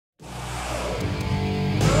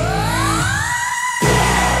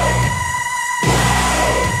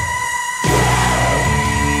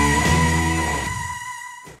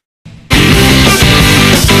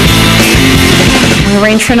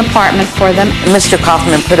arranged for an apartment for them. Mr.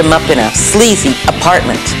 Kaufman put him up in a sleazy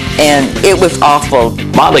apartment, and it was awful.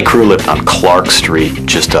 Motley Crue lived on Clark Street,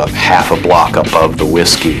 just a half a block above the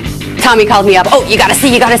Whiskey. Tommy called me up, oh, you gotta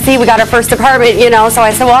see, we got our first apartment, you know. So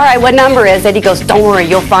I said, well, all right, what number is it? He goes, don't worry,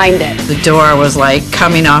 you'll find it. The door was like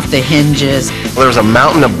coming off the hinges. There was a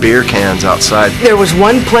mountain of beer cans outside. There was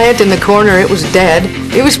one plant in the corner, it was dead.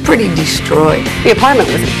 It was pretty destroyed. The apartment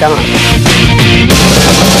was done.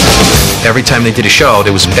 Every time they did a show,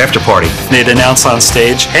 there was an after party. They'd announce on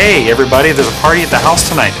stage, hey, everybody, there's a party at the house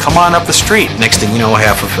tonight. Come on up the street. Next thing you know,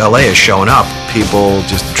 half of LA is showing up. People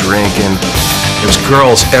just drinking. There's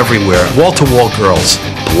girls everywhere, wall-to-wall girls.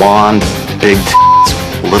 Blonde, big tits,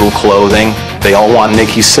 little clothing. They all want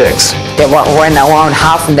Nikki Sixx. They were running around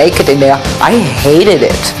half naked in there. I hated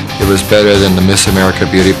it. It was better than the Miss America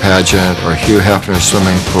beauty pageant or Hugh Hefner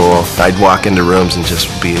swimming pool. I'd walk into rooms and just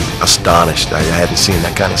be astonished. I hadn't seen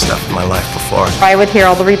that kind of stuff in my life before. I would hear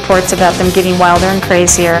all the reports about them getting wilder and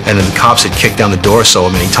crazier. And then the cops had kicked down the door so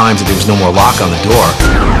many times that there was no more lock on the door.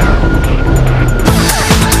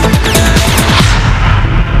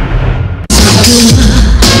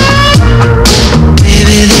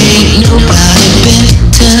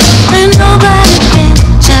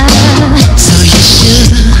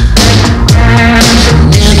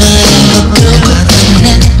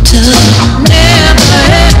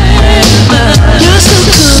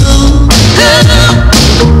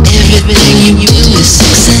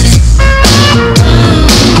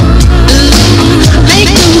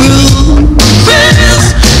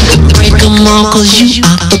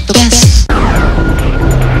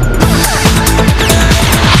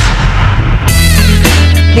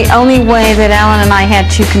 The only way that Alan and I had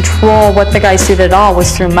to control what the guys did at all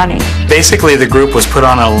was through money. Basically, the group was put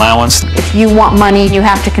on an allowance. If you want money, you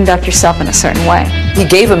have to conduct yourself in a certain way. He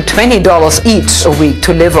gave them $20 each a week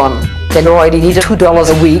to live on. They already needed $2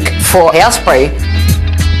 a week for hairspray.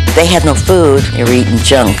 They had no food. They were eating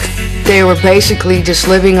junk. They were basically just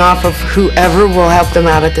living off of whoever will help them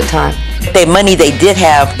out at the time. The money they did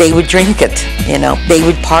have, they would drink it, you know. They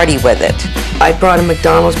would party with it. I brought a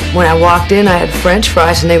McDonald's. When I walked in, I had French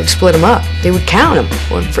fries, and they would split them up. They would count them.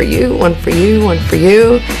 One for you, one for you, one for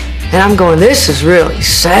you. And I'm going, this is really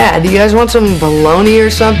sad. Do you guys want some bologna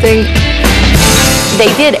or something?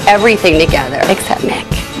 They did everything together, except Mick.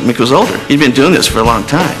 Mick was older. He'd been doing this for a long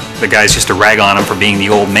time. The guys used to rag on him for being the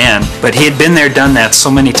old man, but he had been there, done that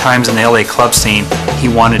so many times in the LA club scene, he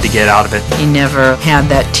wanted to get out of it. He never had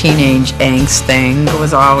that teenage angst thing. It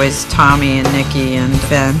was always Tommy and Nikki and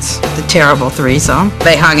Vince, the terrible threesome.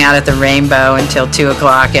 They hung out at the Rainbow until 2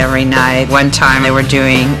 o'clock every night. One time they were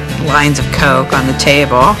doing lines of coke on the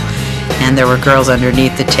table, and there were girls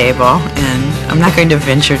underneath the table, and I'm not going to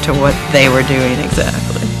venture to what they were doing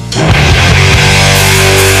exactly.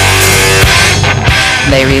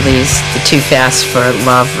 They released the Too Fast for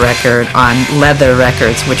Love record on Leather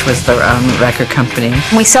Records, which was their own record company.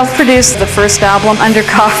 We self-produced the first album under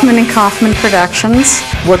Kaufman and Kaufman Productions.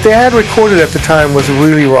 What they had recorded at the time was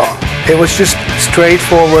really raw. It was just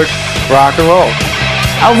straightforward rock and roll.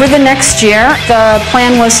 Over the next year, the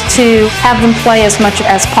plan was to have them play as much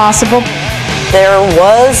as possible. There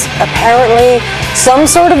was apparently some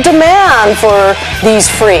sort of demand for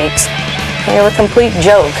these freaks. They were a complete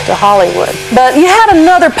joke to Hollywood. But you had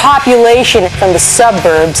another population from the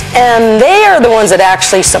suburbs, and they are the ones that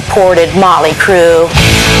actually supported Motley Crue.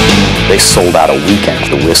 They sold out a weekend at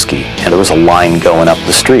the Whiskey, and there was a line going up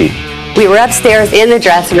the street. We were upstairs in the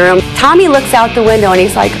dressing room. Tommy looks out the window and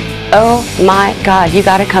he's like, oh my God, you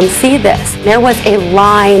gotta come see this. There was a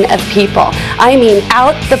line of people. I mean,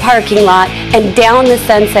 out the parking lot and down the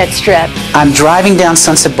Sunset Strip. I'm driving down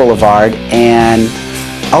Sunset Boulevard, and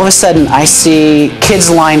all of a sudden I see kids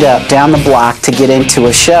lined up down the block to get into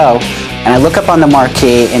a show, and I look up on the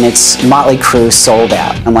marquee and it's Motley Crue sold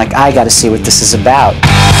out. I'm like, I gotta see what this is about.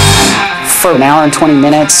 For an hour and 20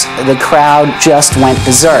 minutes, the crowd just went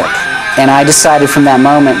berserk. And I decided from that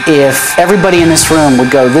moment, if everybody in this room would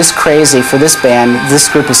go this crazy for this band, this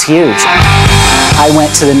group is huge. I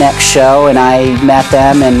went to the next show and I met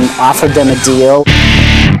them and offered them a deal.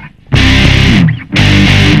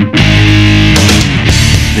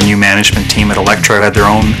 The new management team at Elektra had their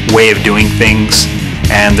own way of doing things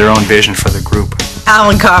and their own vision for the group.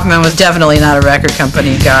 Alan Kaufman was definitely not a record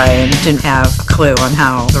company guy and didn't have a clue on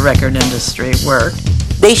how the record industry worked.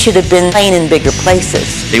 They should have been playing in bigger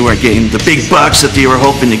places. They weren't getting the big bucks that they were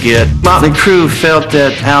hoping to get. Motley Crue felt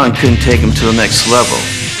that Alan couldn't take them to the next level.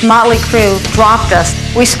 Motley Crue dropped us.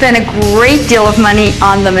 We spent a great deal of money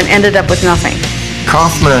on them and ended up with nothing.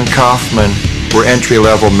 Kaufman and Kaufman were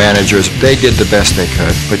entry-level managers. They did the best they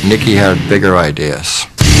could, but Nikki had bigger ideas.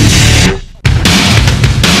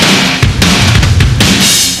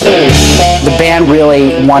 band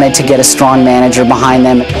really wanted to get a strong manager behind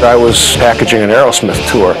them. I was packaging an Aerosmith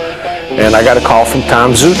tour, and I got a call from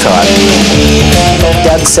Tom Zutaut.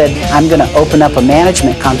 Doug said, I'm going to open up a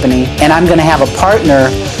management company, and I'm going to have a partner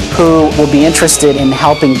who will be interested in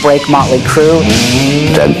helping break Motley Crue.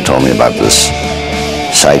 Doug told me about this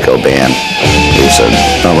psycho band. He said,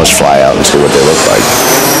 oh, let's fly out and see what they look like.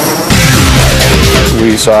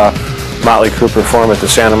 We saw Motley Crue perform at the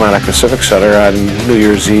Santa Monica Civic Center on New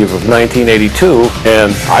Year's Eve of 1982,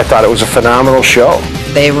 and I thought it was a phenomenal show.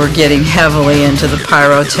 They were getting heavily into the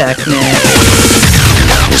pyrotechnic.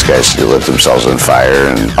 These guys lit themselves on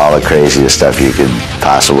fire and all the craziest stuff you could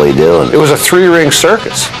possibly do. It was a three-ring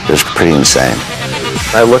circus. It was pretty insane.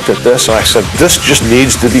 I looked at this and I said, this just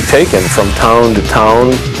needs to be taken from town to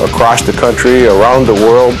town, across the country, around the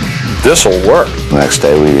world. This'll work. The next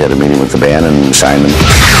day we had a meeting with the band and signed them.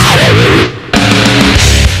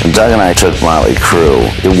 When Doug and I took Motley Crue,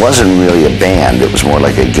 it wasn't really a band, it was more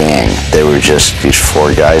like a gang. They were just these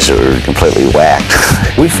four guys that were completely whacked.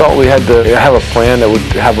 We felt we had to have a plan that would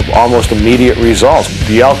have almost immediate results.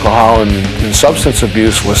 The alcohol and substance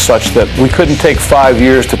abuse was such that we couldn't take 5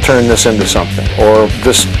 years to turn this into something, or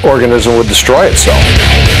this organism would destroy itself.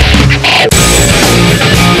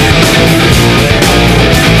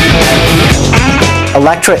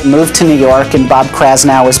 Elektra moved to New York and Bob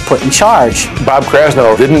Krasnow was put in charge. Bob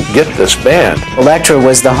Krasnow didn't get this band. Elektra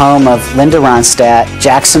was the home of Linda Ronstadt,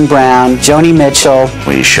 Jackson Browne, Joni Mitchell.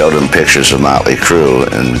 We showed them pictures of Motley Crue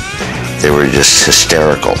and they were just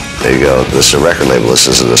hysterical. They go, this is a record label, this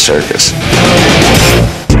isn't a circus.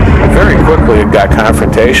 Very quickly it got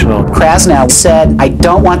confrontational. Krasnow said, I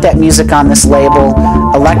don't want that music on this label.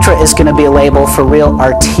 Elektra is going to be a label for real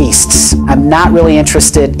artistes. I'm not really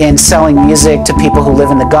interested in selling music to people who live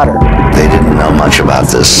in the gutter. They didn't know much about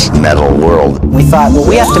this metal world. We thought, well,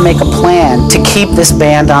 we have to make a plan to keep this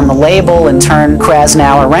band on the label and turn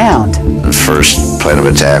Krasnow around. The first plan of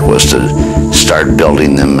attack was to start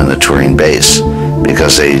building them in a touring base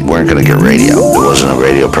because they weren't going to get radio. There wasn't a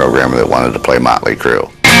radio programmer that wanted to play Motley Crue.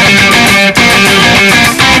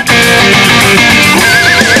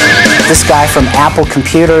 This guy from Apple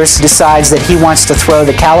Computers decides that he wants to throw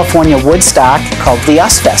the California Woodstock called the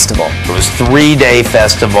US Festival. It was a 3-day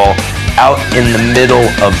festival out in the middle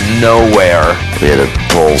of nowhere. We had to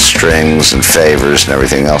pull strings and favors and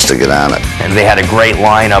everything else to get on it. And they had a great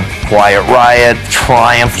lineup: Quiet Riot,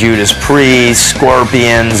 Triumph, Judas Priest,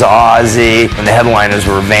 Scorpions, Ozzy, and the headliners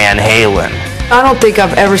were Van Halen. I don't think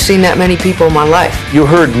I've ever seen that many people in my life. You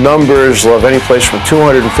heard numbers of any place from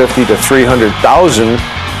 250 to 300,000.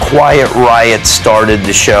 Quiet Riot started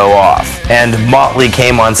the show off, and Motley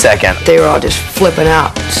came on second. They were all just flipping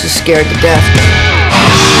out, just scared to death.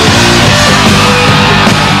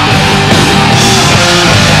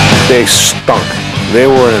 They stunk. They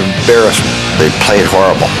were an embarrassment. They played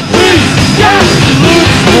horrible.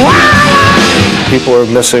 People are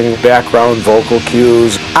missing background vocal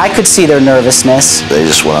cues. I could see their nervousness. They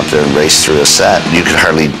just went up there and raced through a set. You could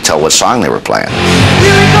hardly tell what song they were playing.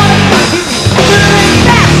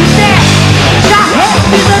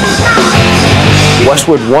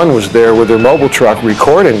 Westwood One was there with their mobile truck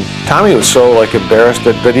recording. Tommy was so embarrassed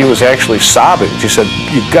that he was actually sobbing. He said,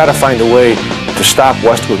 you've got to find a way to stop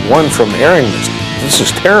Westwood One from airing this. This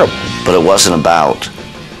is terrible. But it wasn't about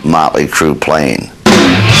Motley Crue playing.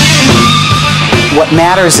 What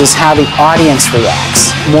matters is how the audience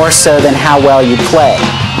reacts, more so than how well you play.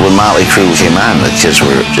 When Motley Crue came on, the kids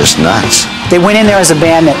were just nuts. They went in there as a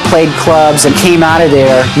band that played clubs and came out of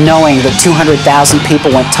there knowing that 200,000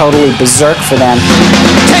 people went totally berserk for them.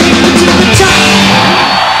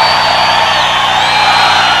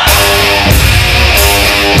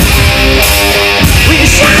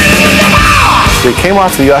 They came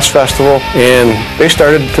off the US Festival and they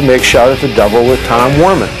started to make Shout at the Devil with Tom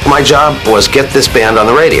Werman. My job was get this band on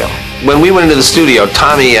the radio. When we went into the studio,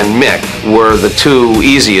 Tommy and Mick were the two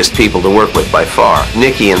easiest people to work with by far.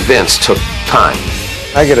 Nicky and Vince took time.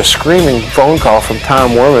 I get a screaming phone call from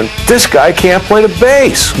Tom Werman. This guy can't play the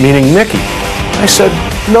bass, meaning Nicky. I said,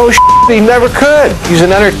 no shit, he never could. He's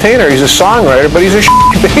an entertainer, he's a songwriter, but he's a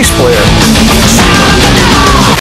bass player.